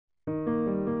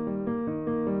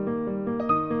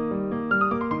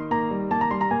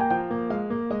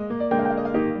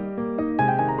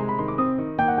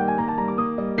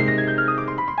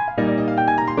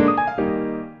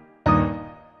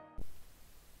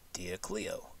Dear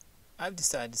Cleo, I've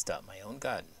decided to start my own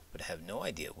garden, but I have no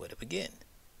idea where to begin.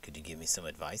 Could you give me some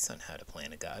advice on how to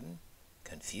plant a garden?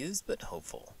 Confused but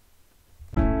hopeful.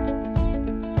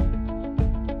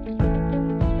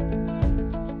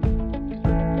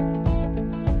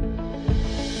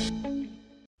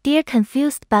 Dear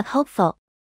confused but hopeful.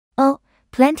 Oh,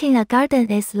 planting a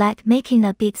garden is like making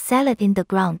a big salad in the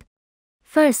ground.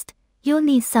 First, you'll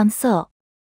need some soil.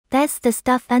 That's the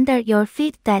stuff under your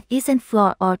feet that isn't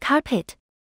floor or carpet.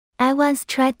 I once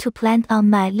tried to plant on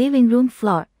my living room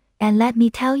floor, and let me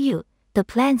tell you, the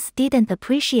plants didn't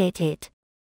appreciate it.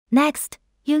 Next,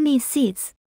 you need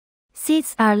seeds.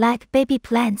 Seeds are like baby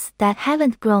plants that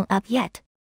haven't grown up yet.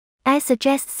 I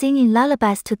suggest singing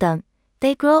lullabies to them.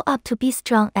 They grow up to be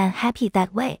strong and happy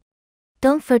that way.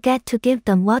 Don't forget to give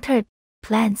them water.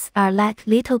 Plants are like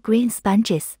little green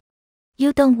sponges.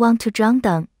 You don't want to drown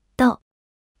them, though.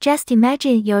 Just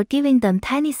imagine you're giving them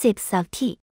tiny sips of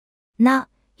tea. Now,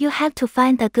 you have to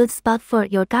find a good spot for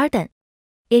your garden.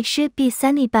 It should be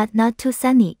sunny but not too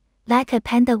sunny, like a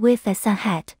panda with a sun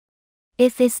hat.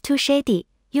 If it's too shady,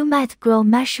 you might grow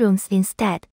mushrooms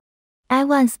instead. I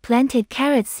once planted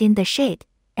carrots in the shade,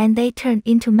 and they turned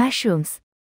into mushrooms.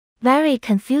 Very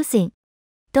confusing.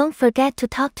 Don't forget to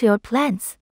talk to your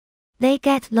plants. They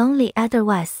get lonely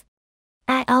otherwise.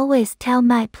 I always tell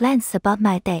my plants about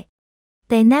my day.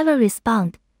 They never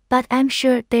respond, but I'm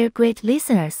sure they're great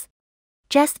listeners.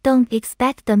 Just don't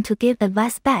expect them to give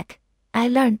advice back. I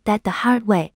learned that the hard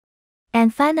way.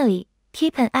 And finally,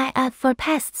 keep an eye out for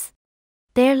pests.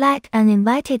 They're like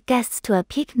uninvited guests to a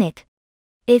picnic.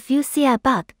 If you see a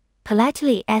bug,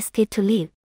 politely ask it to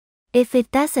leave. If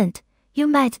it doesn't, you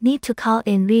might need to call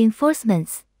in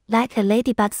reinforcements, like a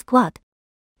ladybug squad.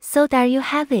 So there you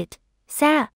have it,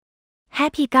 Sarah.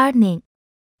 Happy gardening.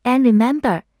 And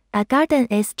remember, a garden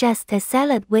is just a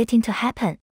salad waiting to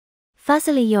happen.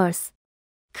 Fuzzily yours.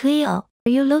 Cleo,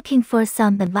 are you looking for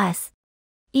some advice?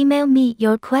 Email me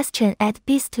your question at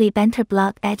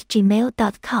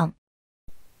beastlybanterblog@gmail.com.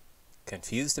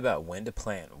 Confused about when to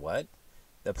plant what?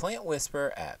 The Plant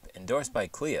Whisperer app, endorsed by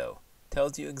Cleo,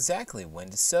 tells you exactly when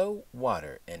to sow,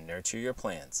 water, and nurture your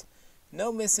plants.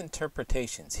 No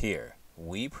misinterpretations here,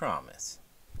 we promise.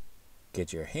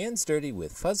 Get your hands dirty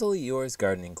with Fuzzily Yours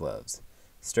gardening gloves.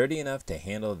 Sturdy enough to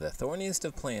handle the thorniest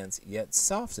of plants, yet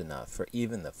soft enough for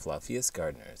even the fluffiest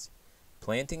gardeners.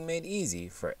 Planting made easy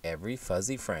for every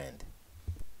fuzzy friend.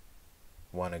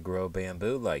 Want to grow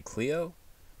bamboo like Cleo?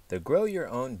 The Grow Your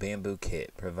Own Bamboo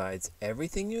Kit provides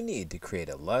everything you need to create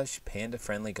a lush,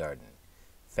 panda-friendly garden.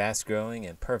 Fast-growing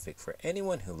and perfect for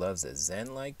anyone who loves a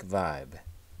zen-like vibe.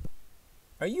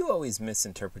 Are you always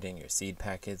misinterpreting your seed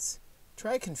packets?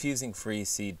 Try confusing-free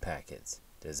seed packets.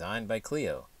 Designed by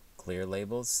Cleo. Clear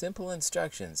labels, simple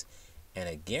instructions, and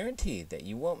a guarantee that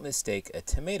you won't mistake a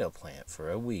tomato plant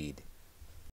for a weed.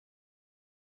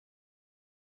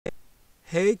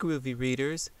 Hey groovy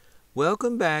readers,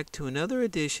 welcome back to another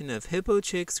edition of Hippo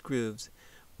Chicks Grooves,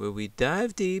 where we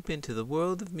dive deep into the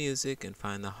world of music and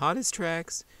find the hottest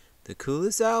tracks, the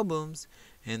coolest albums,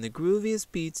 and the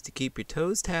grooviest beats to keep your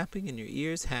toes tapping and your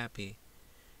ears happy.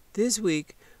 This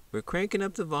week, we're cranking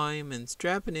up the volume and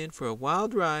strapping in for a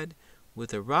wild ride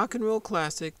with a rock and roll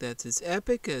classic that's as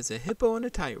epic as a hippo on a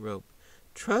tightrope.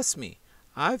 Trust me,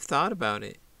 I've thought about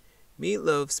it.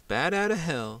 Meatloaf's Bat Outta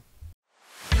Hell.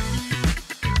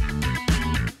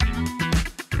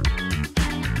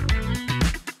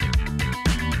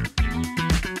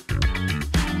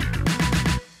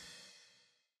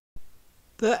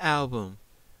 The album,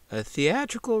 a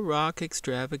theatrical rock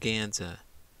extravaganza.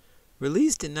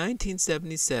 Released in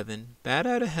 1977, Bat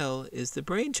Outta Hell is the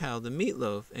brainchild of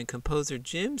Meatloaf and composer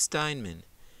Jim Steinman.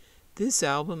 This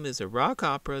album is a rock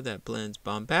opera that blends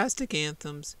bombastic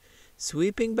anthems,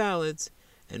 sweeping ballads,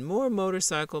 and more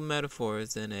motorcycle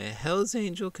metaphors than a Hell's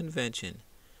Angel convention.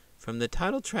 From the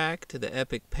title track to the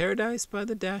epic Paradise by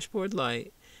the Dashboard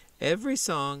Light, every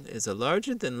song is a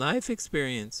larger-than-life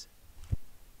experience.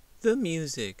 The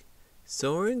music,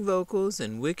 soaring vocals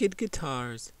and wicked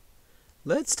guitars.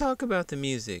 Let's talk about the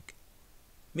music.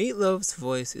 Meatloaf's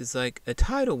voice is like a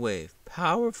tidal wave,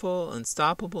 powerful,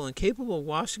 unstoppable, and capable of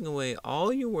washing away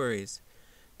all your worries.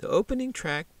 The opening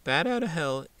track, Bat Outta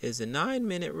Hell, is a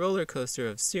 9-minute roller coaster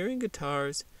of searing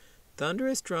guitars,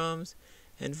 thunderous drums,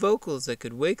 and vocals that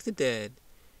could wake the dead.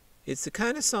 It's the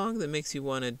kind of song that makes you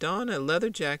want to don a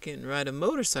leather jacket and ride a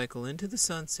motorcycle into the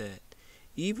sunset,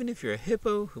 even if you're a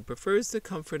hippo who prefers the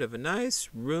comfort of a nice,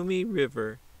 roomy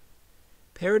river.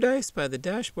 Paradise by the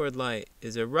Dashboard Light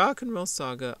is a rock and roll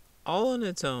saga all on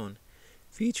its own,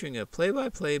 featuring a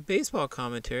play-by-play baseball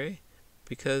commentary,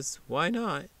 because why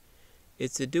not?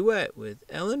 It's a duet with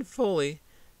Ellen Foley,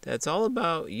 that's all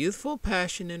about youthful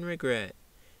passion and regret.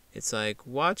 It's like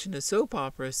watching a soap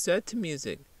opera set to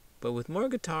music, but with more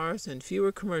guitars and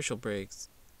fewer commercial breaks.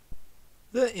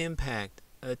 The Impact,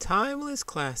 a timeless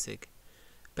classic.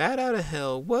 Bat Out of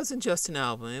Hell wasn't just an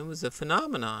album, it was a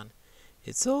phenomenon.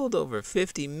 It sold over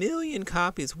 50 million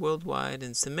copies worldwide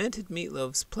and cemented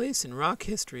Meatloaf's place in rock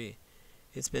history.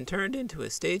 It's been turned into a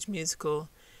stage musical,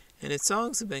 and its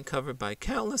songs have been covered by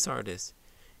countless artists.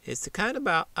 It's the kind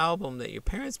of album that your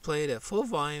parents played at full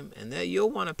volume and that you'll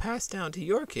want to pass down to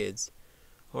your kids,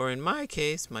 or in my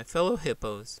case, my fellow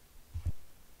hippos.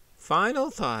 Final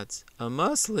thoughts, a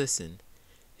must listen.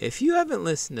 If you haven't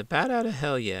listened to Bat Out of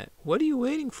Hell yet, what are you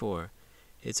waiting for?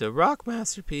 It's a rock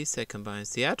masterpiece that combines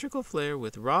theatrical flair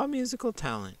with raw musical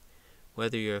talent.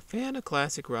 Whether you're a fan of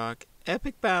classic rock,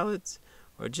 epic ballads,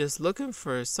 or just looking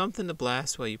for something to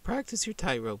blast while you practice your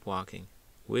tightrope walking,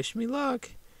 wish me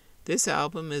luck. This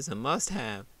album is a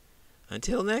must-have.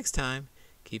 Until next time,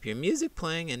 keep your music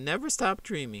playing and never stop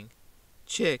dreaming.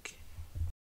 Chick.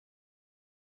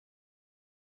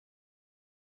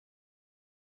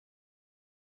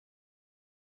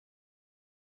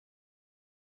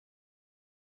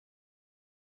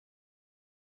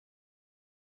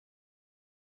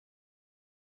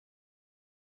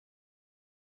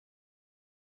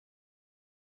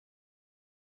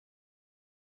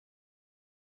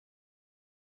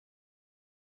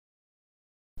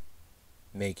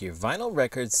 Make your vinyl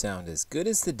records sound as good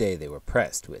as the day they were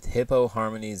pressed with Hippo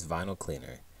Harmony's Vinyl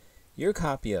Cleaner. Your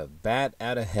copy of Bat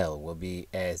Out of Hell will be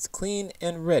as clean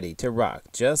and ready to rock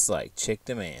just like Chick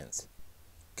demands.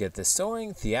 Get the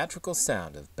soaring theatrical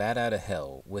sound of Bat Out of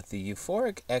Hell with the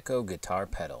euphoric echo guitar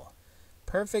pedal.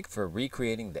 Perfect for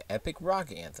recreating the epic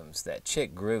rock anthems that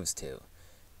Chick grooves to.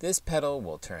 This pedal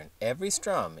will turn every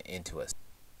strum into a...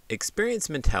 Experience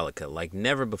Metallica like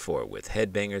never before with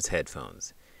Headbangers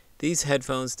headphones. These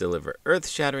headphones deliver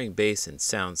earth-shattering bass and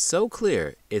sound so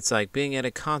clear, it's like being at a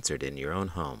concert in your own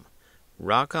home.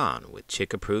 Rock on with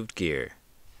Chick-approved gear.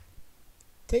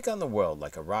 Take on the world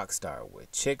like a rock star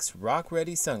with Chick's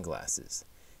rock-ready sunglasses.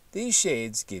 These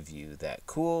shades give you that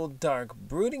cool, dark,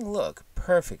 brooding look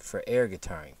perfect for air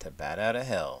guitaring to Bat Out of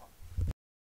Hell.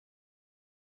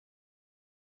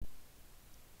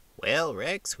 Well,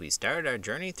 Rex, we started our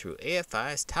journey through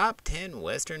AFI's top 10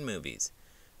 Western movies.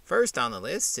 First on the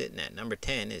list, sitting at number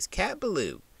 10, is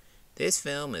Ballou. This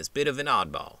film is a bit of an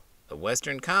oddball, a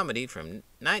Western comedy from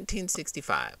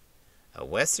 1965. A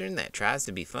Western that tries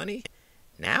to be funny?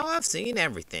 Now I've seen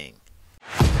everything.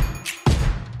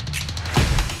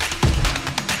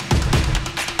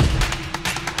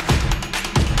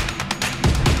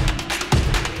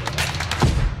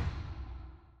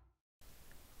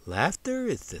 Laughter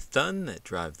is the sun that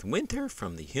drives winter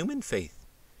from the human faith.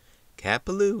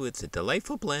 Ballou is a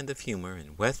delightful blend of humor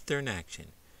and Western action.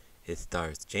 It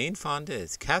stars Jane Fonda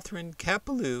as Catherine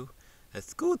Ballou, a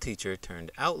schoolteacher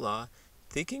turned outlaw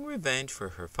seeking revenge for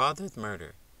her father's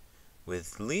murder,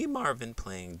 with Lee Marvin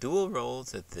playing dual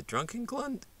roles as the drunken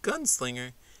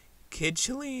gunslinger Kid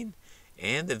Shalene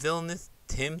and the villainous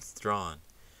Tim Strawn.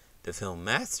 The film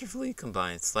masterfully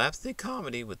combines slapstick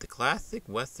comedy with the classic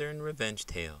Western revenge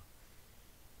tale.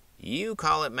 You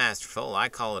call it masterful, I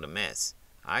call it a mess.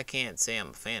 I can't say I'm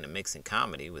a fan of mixing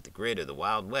comedy with the grit of the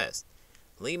Wild West.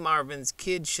 Lee Marvin's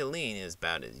Kid Shalene is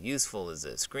about as useful as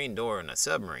a screen door in a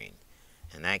submarine.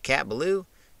 And that Ballou,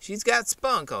 she's got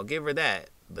spunk, I'll give her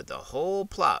that, but the whole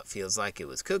plot feels like it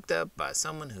was cooked up by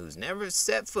someone who's never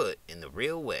set foot in the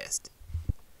real West.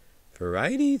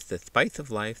 Variety is the spice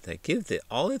of life that gives it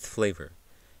all its flavor.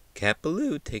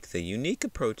 Ballou takes a unique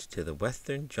approach to the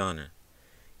Western genre,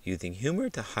 using humor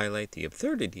to highlight the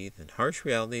absurdities and harsh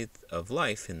realities of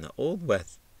life in the Old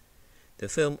West. The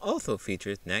film also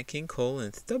features Nat King Cole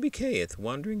and Stubby Kaye as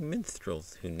wandering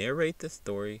minstrels who narrate the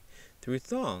story through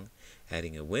song,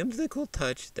 adding a whimsical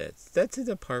touch that sets it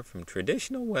apart from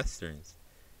traditional Westerns.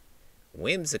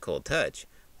 Whimsical touch?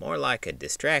 More like a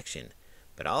distraction.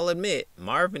 But I'll admit,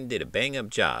 Marvin did a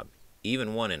bang-up job,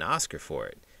 even won an Oscar for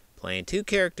it. Playing two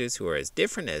characters who are as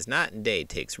different as night and day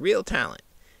takes real talent.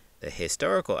 The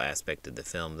historical aspect of the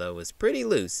film, though, was pretty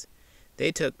loose.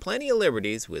 They took plenty of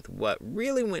liberties with what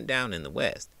really went down in the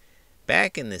West.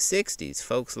 Back in the 60s,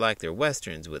 folks liked their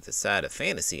Westerns with a side of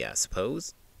fantasy, I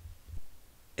suppose.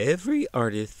 Every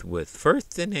artist was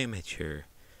first an amateur.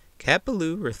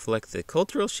 Ballou reflects the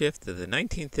cultural shift of the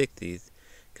 1960s,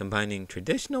 combining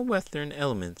traditional Western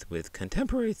elements with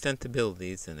contemporary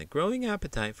sensibilities and a growing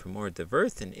appetite for more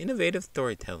diverse and innovative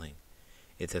storytelling.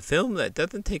 It's a film that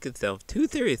doesn't take itself too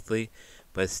seriously,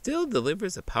 but still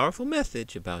delivers a powerful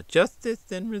message about justice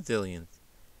and resilience.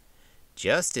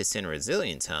 Justice and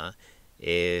resilience, huh?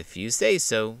 If you say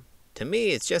so. To me,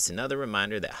 it's just another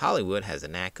reminder that Hollywood has a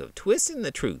knack of twisting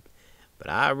the truth. But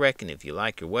I reckon if you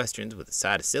like your westerns with a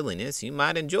side of silliness, you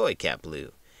might enjoy Cat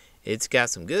Ballou. It's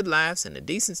got some good laughs and a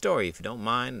decent story if you don't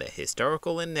mind the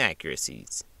historical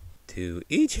inaccuracies. To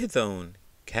each his own,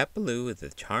 Cat Ballou is a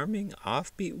charming,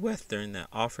 offbeat western that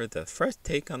offers a fresh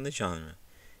take on the genre.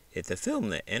 It's a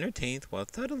film that entertains while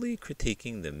subtly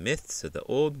critiquing the myths of the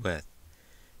Old West.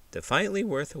 Defiantly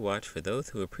worth a watch for those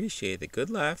who appreciate a good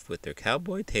laugh with their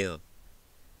cowboy tales.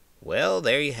 Well,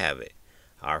 there you have it.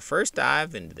 Our first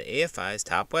dive into the AFI's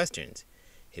top westerns.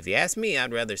 If you ask me,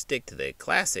 I'd rather stick to the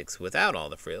classics without all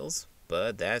the frills,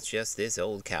 but that's just this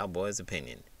old cowboy's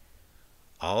opinion.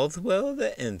 All's well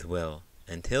that ends well.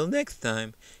 Until next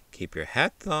time, keep your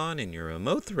hats on and your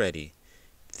remotes ready.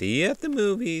 See you at the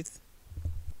movies.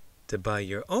 To buy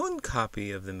your own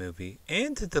copy of the movie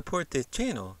and to support this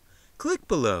channel, click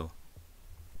below.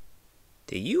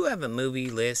 Do you have a movie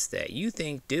list that you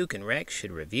think Duke and Rex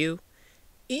should review?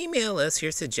 Email us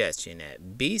your suggestion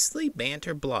at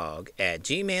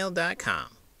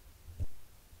beastlybanterblog@gmail.com.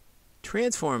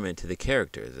 Transform into the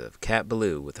characters of Cat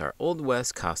Ballou with our Old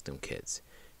West costume kits,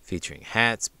 featuring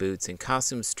hats, boots, and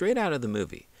costumes straight out of the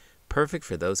movie, perfect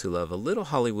for those who love a little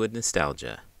Hollywood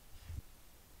nostalgia.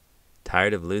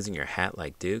 Tired of losing your hat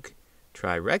like Duke?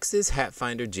 Try Rex's Hat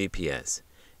Finder GPS.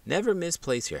 Never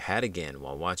misplace your hat again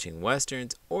while watching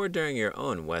westerns or during your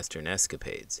own western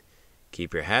escapades.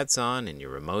 Keep your hats on and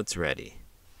your remotes ready.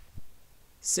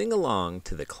 Sing along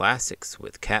to the classics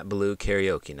with Cat Ballou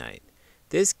Karaoke Night.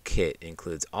 This kit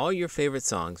includes all your favorite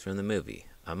songs from the movie,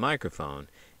 a microphone,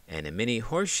 and a mini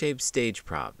horse-shaped stage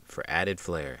prop for added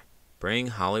flair. Bring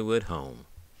Hollywood home.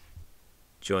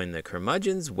 Join the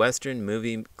Curmudgeon's Western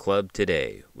Movie Club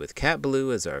today. With Cat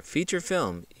Ballou as our feature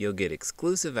film, you'll get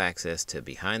exclusive access to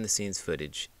behind-the-scenes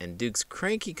footage and Duke's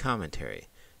cranky commentary,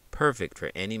 perfect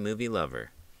for any movie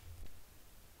lover.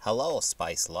 Hello,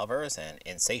 spice lovers and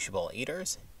insatiable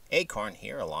eaters. Acorn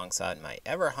here alongside my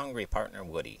ever-hungry partner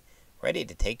Woody, ready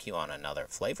to take you on another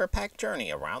flavor-packed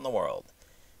journey around the world.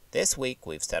 This week,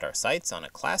 we've set our sights on a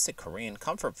classic Korean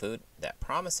comfort food that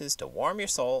promises to warm your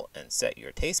soul and set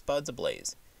your taste buds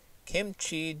ablaze.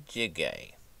 Kimchi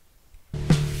Jjigae.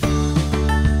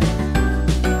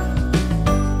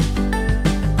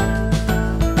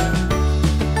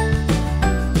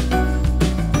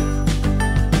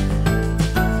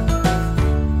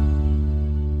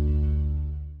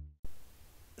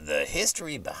 The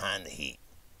history behind the heat.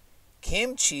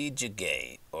 Kimchi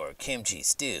Jjigae, or kimchi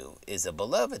stew, is a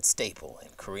beloved staple in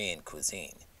Korean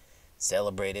cuisine.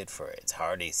 Celebrated for its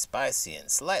hearty, spicy,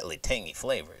 and slightly tangy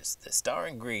flavors, the star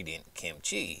ingredient,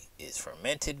 kimchi, is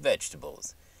fermented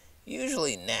vegetables,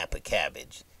 usually napa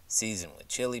cabbage, seasoned with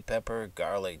chili pepper,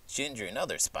 garlic, ginger, and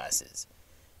other spices.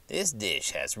 This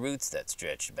dish has roots that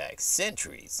stretch back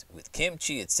centuries, with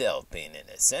kimchi itself being an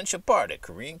essential part of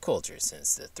Korean culture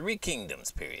since the Three Kingdoms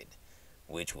period,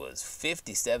 which was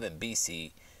 57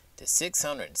 BC to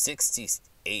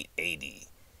 668 AD.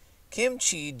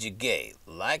 Kimchi Jjigae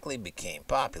likely became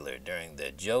popular during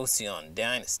the Joseon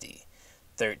dynasty,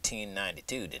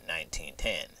 1392 to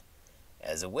 1910,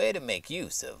 as a way to make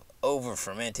use of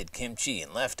over-fermented kimchi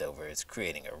and leftovers,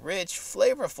 creating a rich,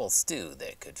 flavorful stew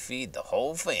that could feed the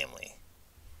whole family.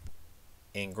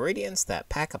 Ingredients that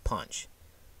pack a punch.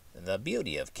 The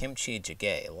beauty of kimchi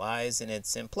jjigae lies in its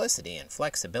simplicity and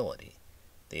flexibility.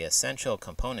 The essential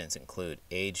components include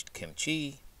aged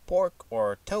kimchi, pork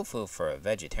or tofu for a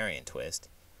vegetarian twist,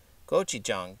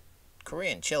 gochujang,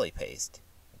 Korean chili paste,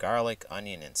 garlic,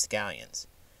 onion, and scallions.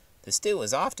 The stew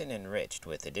is often enriched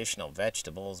with additional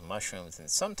vegetables, mushrooms, and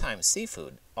sometimes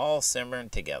seafood, all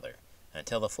simmered together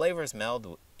until the flavors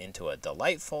meld into a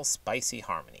delightful, spicy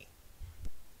harmony.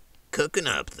 Cooking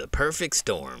up the perfect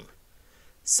storm.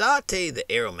 Sauté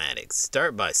the aromatics.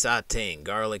 Start by sautéing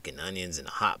garlic and onions in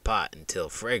a hot pot until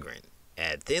fragrant.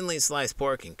 Add thinly sliced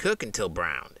pork and cook until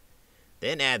browned.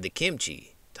 Then add the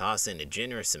kimchi. Toss in a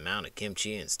generous amount of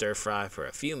kimchi and stir fry for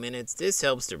a few minutes. This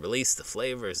helps to release the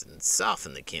flavors and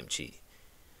soften the kimchi.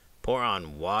 Pour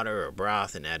on water or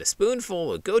broth and add a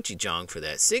spoonful of gochujang for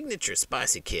that signature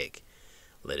spicy kick.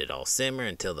 Let it all simmer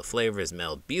until the flavors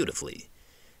meld beautifully.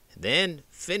 Then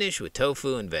finish with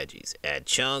tofu and veggies. Add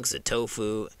chunks of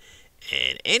tofu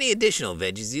and any additional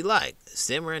veggies you like,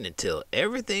 simmering until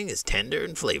everything is tender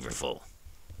and flavorful.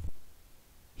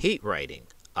 Heat rating,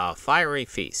 a fiery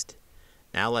feast.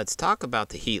 Now let's talk about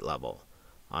the heat level.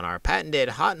 On our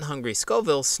patented Hot and Hungry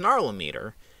Scoville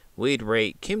Snarlometer, we'd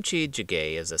rate Kimchi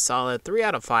Jjigae as a solid 3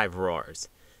 out of 5 roars.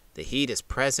 The heat is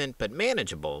present but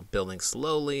manageable, building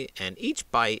slowly and each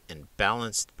bite and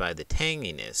balanced by the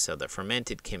tanginess of the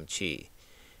fermented kimchi.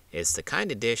 It's the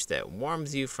kind of dish that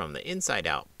warms you from the inside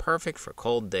out, perfect for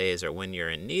cold days or when you're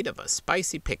in need of a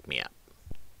spicy pick-me-up.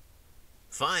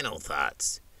 Final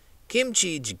thoughts.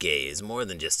 Kimchi Jjigae is more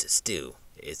than just a stew.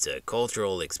 It's a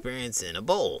cultural experience in a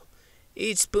bowl.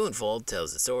 Each spoonful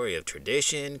tells a story of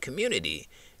tradition, community,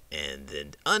 and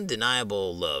the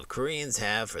undeniable love Koreans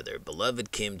have for their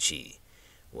beloved kimchi.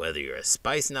 Whether you're a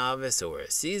spice novice or a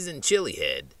seasoned chili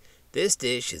head, this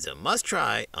dish is a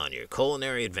must-try on your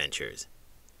culinary adventures.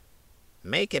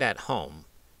 Make it at home.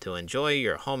 To enjoy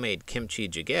your homemade kimchi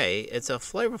jjigae, it's a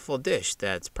flavorful dish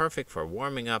that's perfect for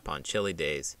warming up on chilly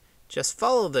days. Just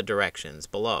follow the directions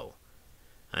below.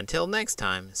 Until next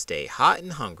time, stay hot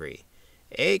and hungry.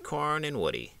 Acorn and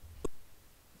Woody.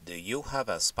 Do you have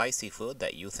a spicy food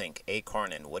that you think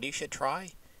Acorn and Woody should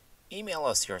try? Email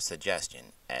us your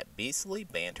suggestion at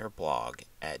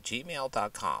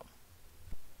beastlybanterblog@gmail.com.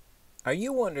 Are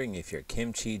you wondering if your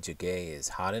kimchi jjigae is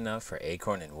hot enough for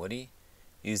Acorn and Woody?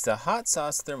 Use the hot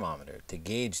sauce thermometer to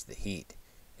gauge the heat.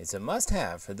 It's a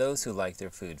must-have for those who like their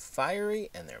food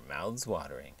fiery and their mouths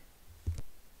watering.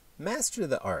 Master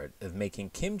the art of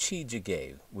making kimchi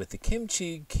jjigae with the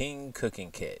Kimchi King cooking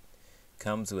kit.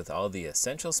 Comes with all the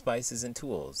essential spices and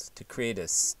tools to create a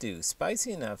stew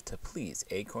spicy enough to please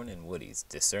Acorn and Woody's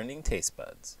discerning taste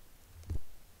buds.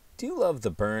 Do you love the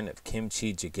burn of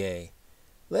kimchi jjigae?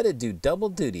 Let it do double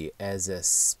duty as a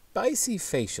spicy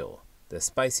facial. The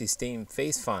spicy steamed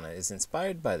face fauna is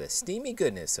inspired by the steamy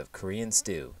goodness of Korean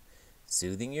stew,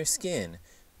 soothing your skin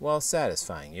while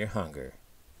satisfying your hunger.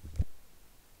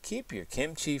 Keep your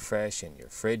kimchi fresh and your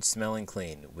fridge smelling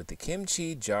clean with the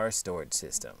kimchi jar storage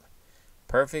system.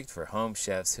 Perfect for home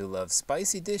chefs who love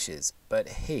spicy dishes but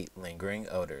hate lingering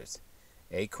odors.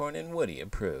 Acorn and Woody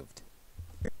approved.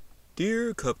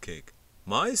 Dear Cupcake,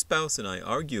 my spouse and I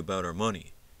argue about our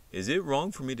money. Is it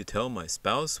wrong for me to tell my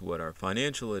spouse what our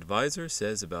financial advisor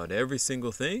says about every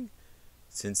single thing?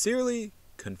 Sincerely,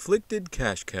 Conflicted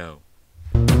Cash Cow.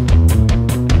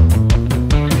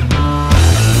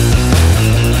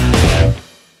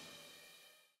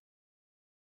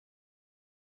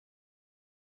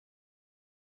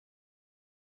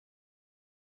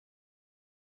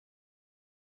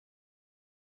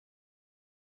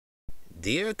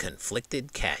 Dear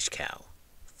Conflicted Cash Cow,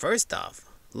 first off,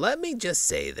 let me just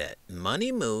say that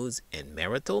money moves and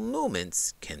marital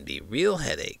movements can be real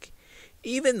headache,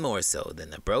 even more so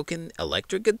than a broken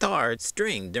electric guitar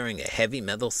string during a heavy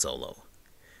metal solo.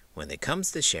 When it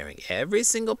comes to sharing every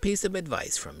single piece of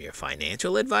advice from your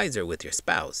financial advisor with your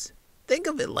spouse, think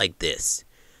of it like this.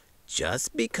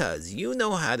 Just because you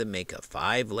know how to make a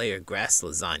 5-layer grass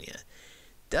lasagna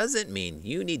doesn't mean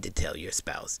you need to tell your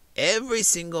spouse every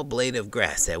single blade of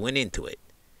grass that went into it.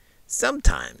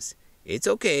 Sometimes it's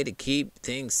okay to keep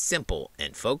things simple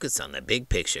and focus on the big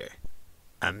picture.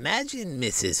 Imagine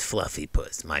Mrs.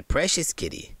 Fluffypuss, my precious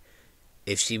kitty.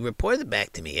 If she reported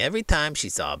back to me every time she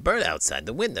saw a bird outside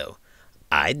the window,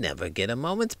 I'd never get a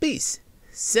moment's peace.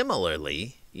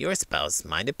 Similarly, your spouse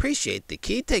might appreciate the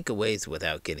key takeaways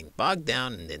without getting bogged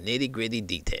down in the nitty-gritty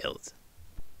details.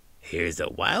 Here's a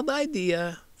wild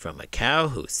idea from a cow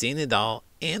who's seen it all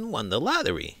and won the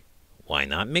lottery. Why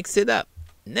not mix it up?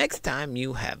 Next time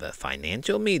you have a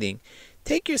financial meeting,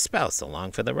 take your spouse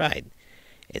along for the ride.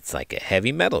 It's like a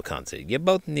heavy metal concert. You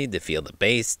both need to feel the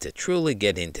bass to truly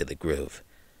get into the groove.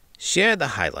 Share the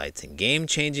highlights and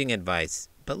game-changing advice,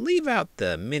 but leave out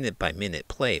the minute-by-minute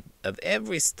play of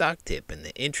every stock tip and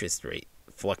the interest rate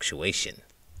fluctuation.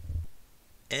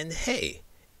 And hey,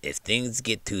 if things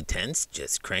get too tense,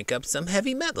 just crank up some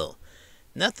heavy metal.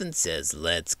 Nothing says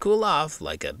let's cool off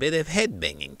like a bit of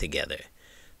headbanging together.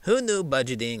 Who knew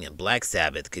budgeting and Black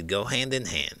Sabbath could go hand in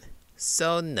hand?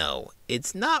 So no,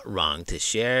 it's not wrong to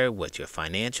share what your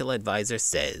financial advisor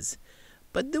says,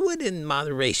 but do it in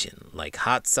moderation, like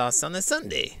hot sauce on a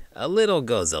sundae. A little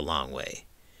goes a long way.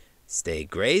 Stay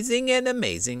grazing and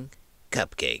amazing,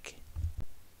 Cupcake.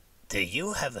 Do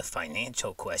you have a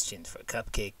financial question for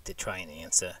Cupcake to try and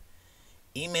answer?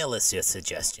 Email us your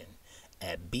suggestion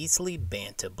at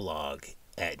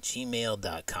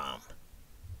beastlybanterblog@gmail.com.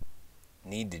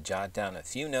 Need to jot down a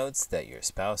few notes that your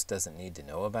spouse doesn't need to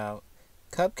know about?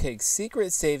 Cupcake's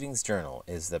Secret Savings Journal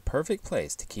is the perfect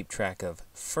place to keep track of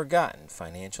forgotten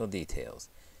financial details.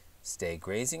 Stay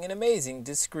grazing and amazing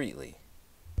discreetly.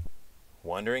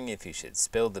 Wondering if you should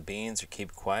spill the beans or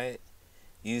keep quiet?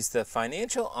 Use the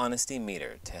Financial Honesty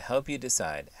Meter to help you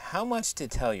decide how much to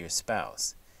tell your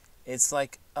spouse. It's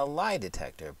like a lie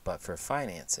detector, but for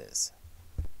finances.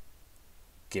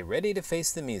 Get ready to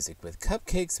face the music with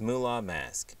Cupcake's Moo-lah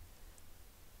mask.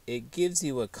 It gives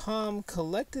you a calm,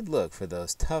 collected look for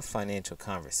those tough financial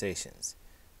conversations.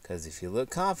 Because if you look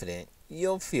confident,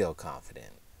 you'll feel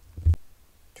confident.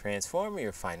 Transform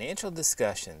your financial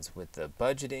discussions with the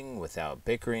Budgeting Without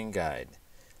Bickering guide.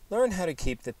 Learn how to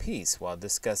keep the peace while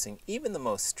discussing even the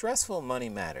most stressful money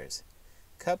matters.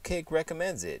 Cupcake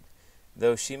recommends it,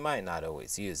 though she might not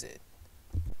always use it.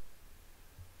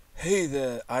 Hey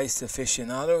there, ice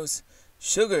aficionados.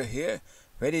 Sugar here,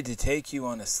 ready to take you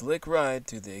on a slick ride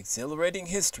through the exhilarating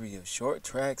history of short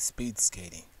track speed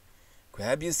skating.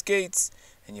 Grab your skates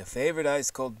and your favorite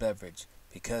ice-cold beverage,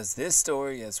 because this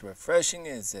story is refreshing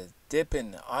as a dip in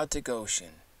the Arctic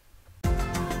Ocean.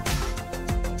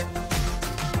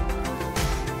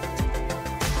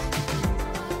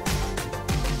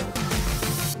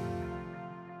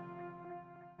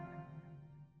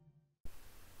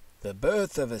 The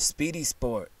birth of a speedy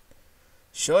sport.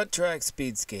 Short track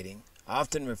speed skating,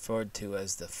 often referred to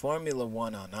as the Formula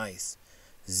One on ice,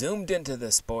 zoomed into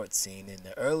the sports scene in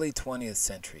the early 20th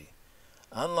century.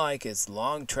 Unlike its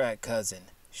long track cousin,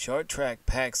 short track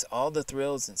packs all the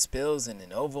thrills and spills in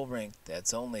an oval rink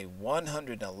that's only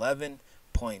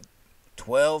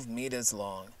 111.12 meters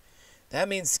long. That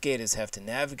means skaters have to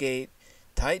navigate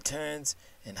tight turns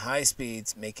and high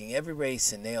speeds, making every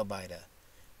race a nail-biter.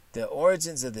 The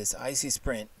origins of this icy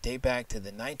sprint date back to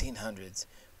the 1900s,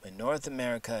 when North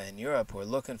America and Europe were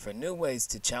looking for new ways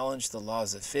to challenge the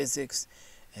laws of physics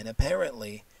and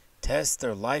apparently test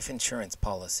their life insurance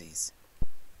policies.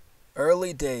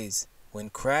 Early days, when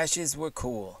crashes were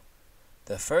cool.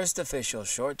 The first official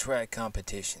short track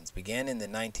competitions began in the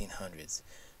 1900s,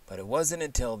 but it wasn't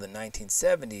until the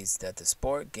 1970s that the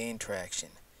sport gained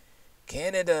traction.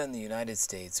 Canada and the United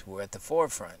States were at the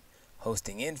forefront,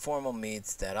 hosting informal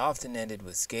meets that often ended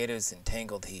with skaters in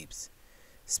tangled heaps.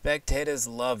 Spectators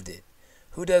loved it.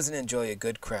 Who doesn't enjoy a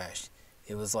good crash?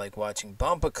 It was like watching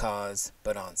bumper cars,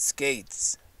 but on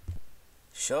skates.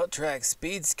 Short track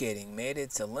speed skating made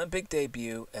its Olympic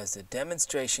debut as a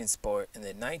demonstration sport in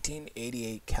the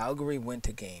 1988 Calgary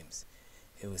Winter Games.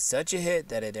 It was such a hit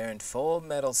that it earned full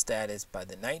medal status by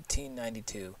the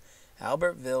 1992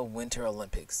 Albertville Winter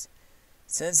Olympics.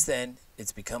 Since then,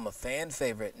 it's become a fan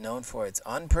favorite known for its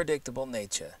unpredictable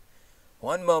nature.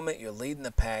 One moment you're leading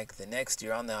the pack, the next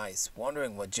you're on the ice,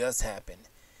 wondering what just happened.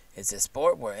 It's a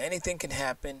sport where anything can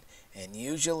happen, and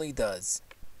usually does.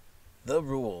 The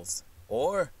rules,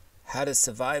 or how to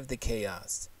survive the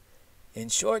chaos. In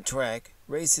short track,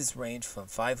 races range from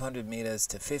 500 meters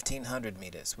to 1500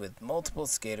 meters, with multiple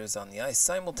skaters on the ice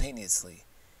simultaneously.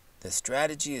 The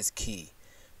strategy is key,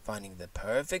 finding the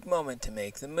perfect moment to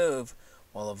make the move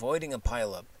while avoiding a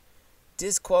pileup.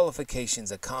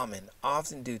 Disqualifications are common,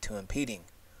 often due to impeding,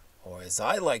 or as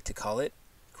I like to call it,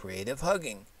 creative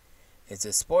hugging. It's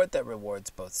a sport that rewards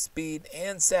both speed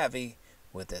and savvy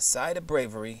with a side of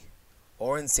bravery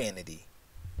or insanity.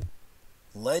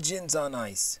 Legends on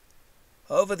ice.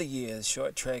 Over the years,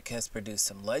 short track has produced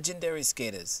some legendary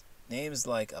skaters. Names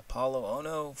like Apollo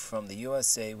Ono from the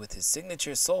USA with his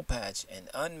signature soul patch and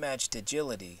unmatched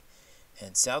agility,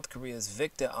 and South Korea's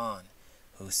Victor Ahn,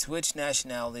 who switched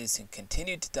nationalities and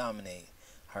continued to dominate,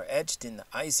 are etched in the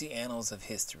icy annals of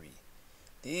history.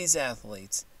 These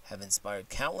athletes have inspired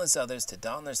countless others to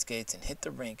don their skates and hit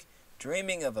the rink,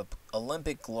 dreaming of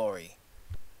Olympic glory.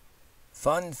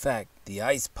 Fun fact, the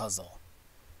ice puzzle.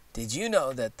 Did you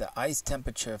know that the ice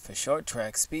temperature for short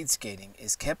track speed skating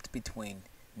is kept between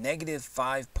negative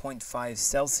 5.5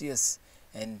 Celsius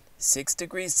and 6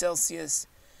 degrees Celsius?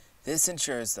 This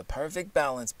ensures the perfect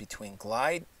balance between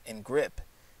glide and grip.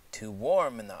 Too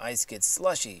warm and the ice gets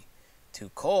slushy. Too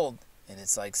cold and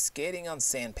it's like skating on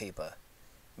sandpaper.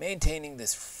 Maintaining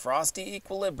this frosty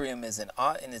equilibrium is an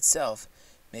art in itself,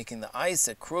 making the ice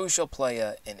a crucial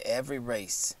player in every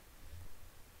race.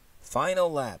 Final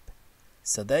lap.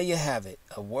 So there you have it,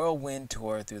 a whirlwind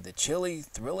tour through the chilly,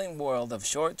 thrilling world of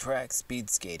short track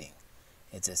speed skating.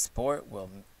 It's a sport where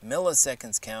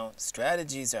milliseconds count,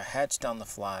 strategies are hatched on the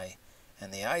fly,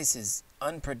 and the ice is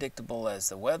unpredictable as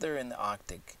the weather in the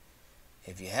Arctic.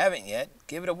 If you haven't yet,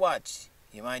 give it a watch.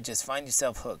 You might just find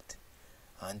yourself hooked.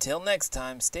 Until next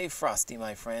time, stay frosty,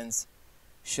 my friends.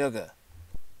 Sugar.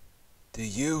 Do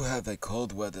you have a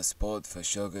cold weather sport for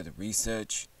Sugar to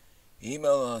research?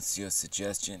 Email us your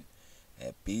suggestion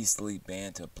at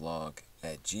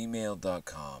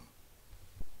beastlybanterblog@gmail.com.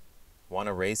 Want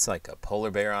to race like a polar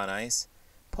bear on ice?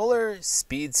 Polar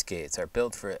speed skates are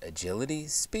built for agility,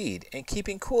 speed, and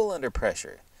keeping cool under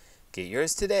pressure. Get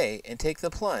yours today and take the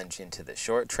plunge into the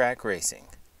short track racing.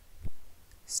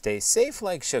 Stay safe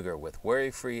like Sugar with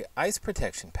worry-free ice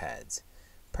protection pads.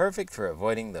 Perfect for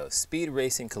avoiding those speed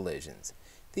racing collisions.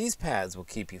 These pads will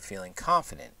keep you feeling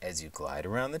confident as you glide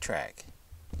around the track.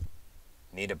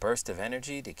 Need a burst of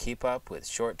energy to keep up with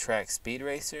short track speed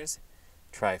racers?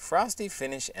 Try Frosty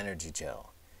Finish Energy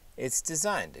Gel. It's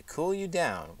designed to cool you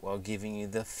down while giving you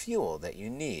the fuel that you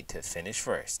need to finish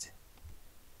first.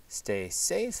 Stay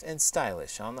safe and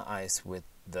stylish on the ice with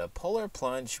the Polar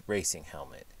Plunge Racing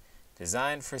Helmet.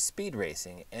 Designed for speed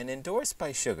racing and endorsed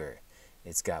by Sugar,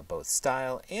 it's got both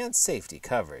style and safety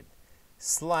covered.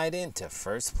 Slide into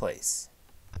first place.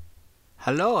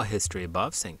 Hello, history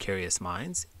buffs and curious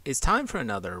minds. It's time for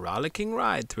another rollicking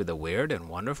ride through the weird and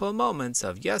wonderful moments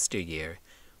of yesteryear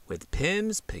with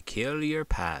Pim's Peculiar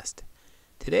Past.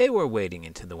 Today we're wading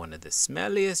into one of the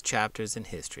smelliest chapters in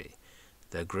history,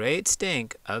 the Great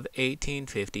Stink of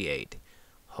 1858.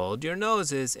 Hold your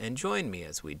noses and join me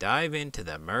as we dive into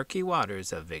the murky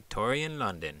waters of Victorian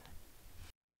London.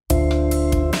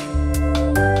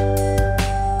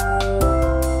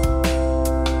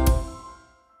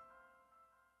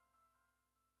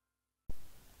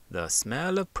 The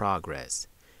smell of progress.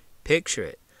 Picture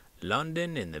it,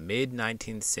 London in the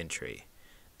mid-19th century.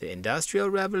 The Industrial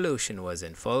Revolution was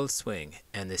in full swing,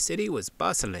 and the city was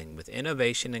bustling with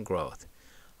innovation and growth.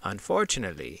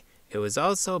 Unfortunately, it was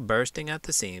also bursting at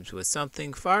the seams with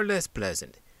something far less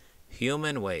pleasant,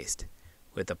 human waste.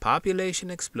 With a population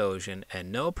explosion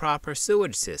and no proper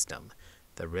sewage system,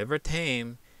 the River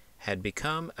Thames had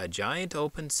become a giant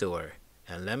open sewer.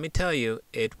 And let me tell you,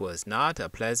 it was not a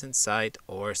pleasant sight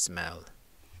or smell.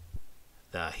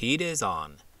 The heat is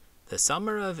on. The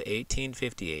summer of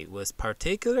 1858 was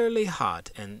particularly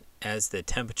hot, and as the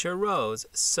temperature rose,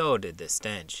 so did the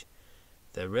stench.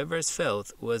 The river's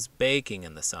filth was baking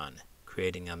in the sun,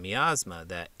 creating a miasma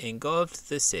that engulfed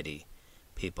the city.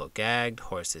 People gagged,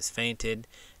 horses fainted,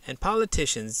 and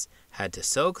politicians had to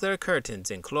soak their curtains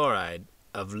in chloride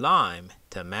of lime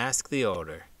to mask the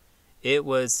odor. It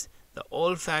was the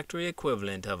olfactory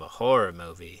equivalent of a horror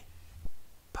movie.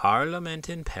 Parliament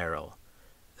in peril.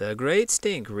 The Great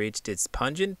Stink reached its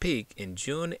pungent peak in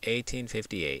June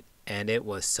 1858, and it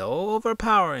was so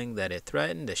overpowering that it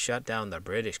threatened to shut down the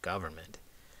British government.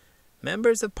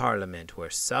 Members of Parliament were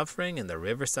suffering in the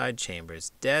riverside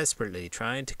chambers, desperately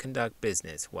trying to conduct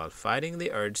business while fighting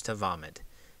the urge to vomit.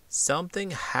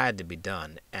 Something had to be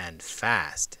done, and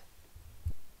fast.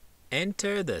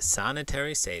 Enter the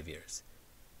sanitary saviors.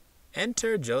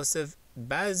 Enter Joseph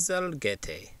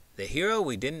Bazalgette, the hero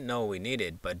we didn't know we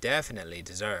needed but definitely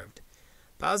deserved.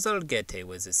 Bazalgette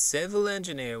was a civil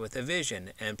engineer with a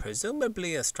vision and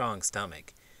presumably a strong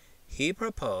stomach. He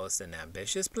proposed an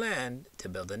ambitious plan to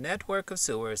build a network of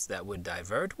sewers that would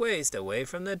divert waste away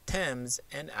from the Thames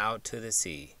and out to the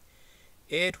sea.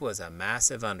 It was a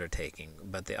massive undertaking,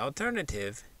 but the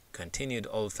alternative, continued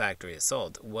olfactory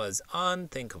assault, was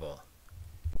unthinkable.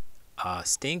 A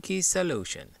stinky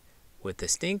solution. With the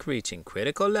stink reaching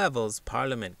critical levels,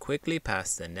 Parliament quickly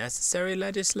passed the necessary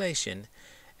legislation,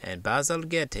 and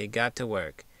Bazalgette got to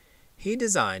work. He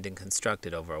designed and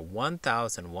constructed over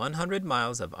 1,100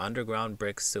 miles of underground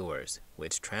brick sewers,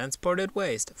 which transported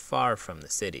waste far from the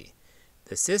city.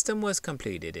 The system was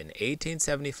completed in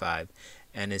 1875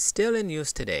 and is still in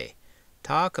use today.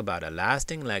 Talk about a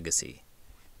lasting legacy.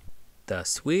 The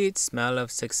sweet smell of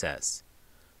success.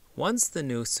 Once the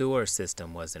new sewer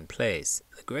system was in place,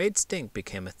 the Great Stink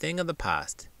became a thing of the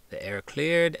past. The air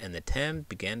cleared and the Thames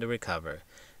began to recover,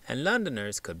 and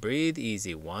Londoners could breathe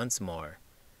easy once more.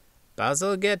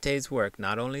 Bazalgette's work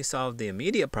not only solved the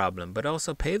immediate problem, but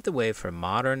also paved the way for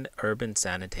modern urban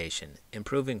sanitation,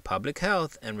 improving public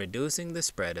health and reducing the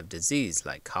spread of disease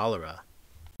like cholera.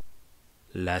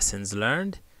 Lessons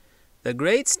learned? The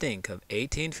Great Stink of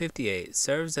 1858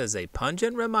 serves as a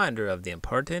pungent reminder of the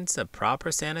importance of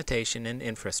proper sanitation and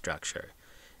infrastructure.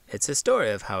 It's a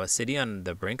story of how a city on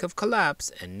the brink of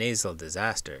collapse and nasal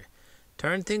disaster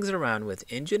turned things around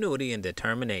with ingenuity and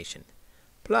determination.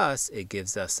 Plus, it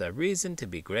gives us a reason to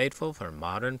be grateful for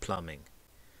modern plumbing.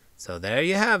 So there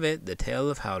you have it, the tale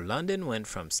of how London went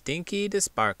from stinky to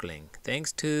sparkling,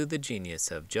 thanks to the genius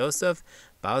of Joseph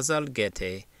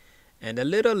Bazalgette and a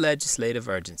little legislative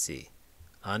urgency.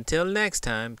 Until next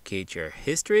time, keep your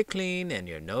history clean and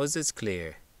your noses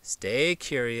clear. Stay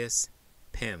curious.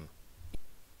 Pim.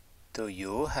 Do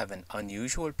you have an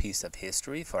unusual piece of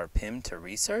history for Pim to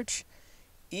research?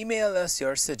 Email us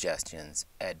your suggestions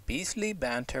at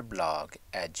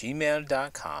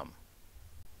beastlybanterblog@gmail.com.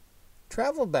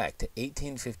 Travel back to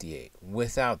 1858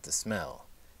 without the smell.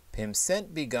 Pim's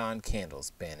scent begone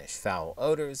candles banish foul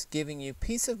odors, giving you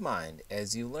peace of mind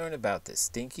as you learn about the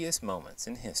stinkiest moments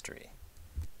in history.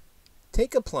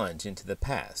 Take a plunge into the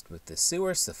past with the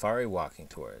Sewer Safari Walking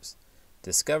Tours.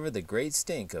 Discover the Great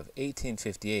Stink of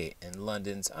 1858 in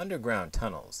London's underground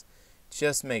tunnels.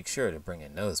 Just make sure to bring a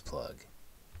nose plug.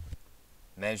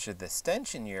 Measure the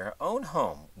stench in your own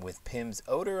home with Pim's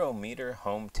Odorometer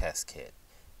Home Test Kit,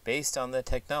 based on the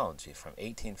technology from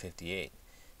 1858.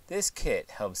 This kit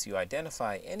helps you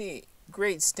identify any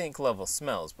great stink level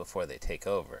smells before they take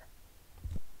over.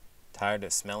 Tired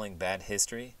of smelling bad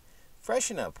history?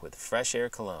 Freshen up with Fresh Air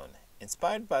Cologne,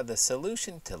 inspired by the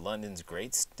solution to London's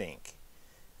great stink.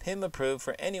 Pim approved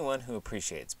for anyone who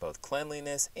appreciates both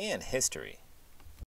cleanliness and history.